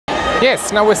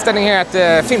Yes, now we're standing here at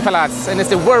the Film Palace and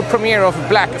it's the world premiere of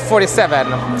Black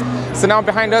 47. So now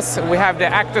behind us we have the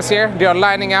actors here. They are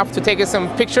lining up to take us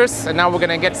some pictures and now we're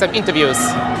gonna get some interviews.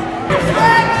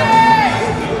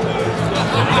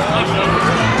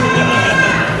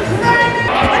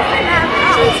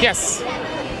 Yes.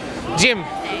 Jim.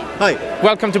 Hi.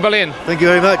 Welcome to Berlin. Thank you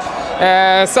very much.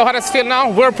 So how does it feel now?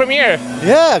 World premiere?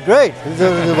 Yeah, great. It's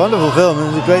a wonderful film.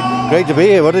 It's great to be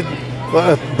here. What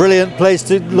a brilliant place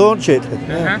to launch it.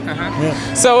 Yeah.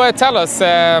 Yeah. So tell us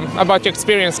about your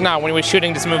experience now when we're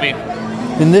shooting this movie.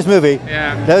 In this movie?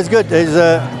 Yeah. That was good.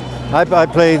 I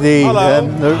play the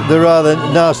rather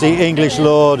nasty English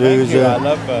lord who's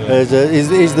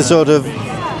he's the sort of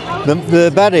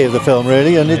the baddie of the film,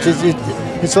 really, and it's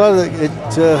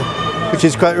which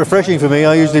is quite refreshing for me.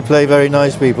 I usually play very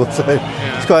nice people, so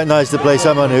it's quite nice to play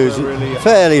someone who's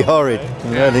fairly horrid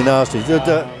and really nasty.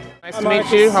 Nice to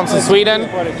meet you. I'm from Sweden.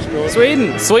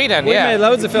 Sweden, We yeah. made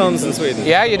loads of films in Sweden.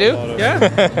 Yeah, you do?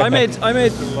 Yeah. I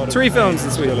made 3 films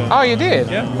in Sweden. Oh, you did?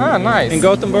 Yeah. Oh, nice. In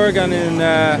Gothenburg and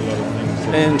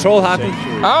in Trollhättan.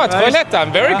 Oh,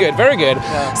 Trollhättan. Very good, very good.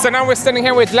 Yeah. So now we're standing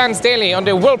here with Lance Daly on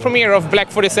the world premiere of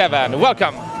Black 47.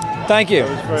 Welcome. Thank you.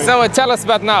 So tell us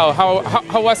about now.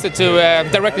 How was it to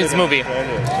direct this movie?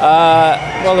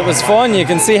 Well, it was fun. You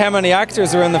can see how many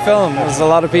actors are in the film. There's a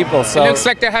lot of people. So it looks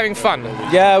like they're having fun.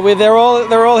 Yeah, they're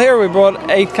all here. We brought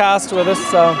 8 cast with us.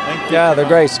 So yeah, they're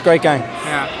great gang.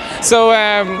 Yeah. So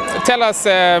tell us,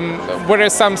 were there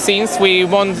some scenes we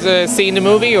won't see in the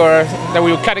movie, or that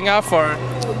we were cutting off, or?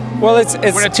 Well, it's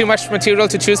were there too much material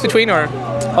to choose between, or?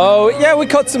 Oh yeah, we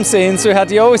cut some scenes.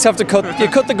 You always have to cut. You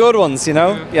cut the good ones, you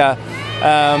know. Yeah.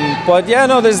 But yeah,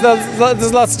 no, there's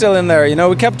lots still in there. You know,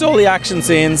 we kept all the action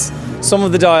scenes. Some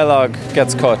of the dialogue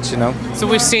gets cut. You know. So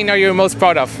which scene are you most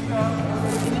proud of?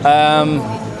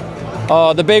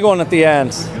 Oh, the big one at the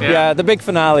end. Yeah, the big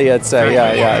finale, I'd say.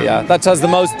 Yeah. That has the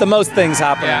most things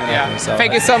happening. Yeah. So.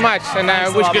 Thank you so much, and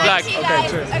wish good luck. Okay,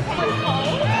 cheers.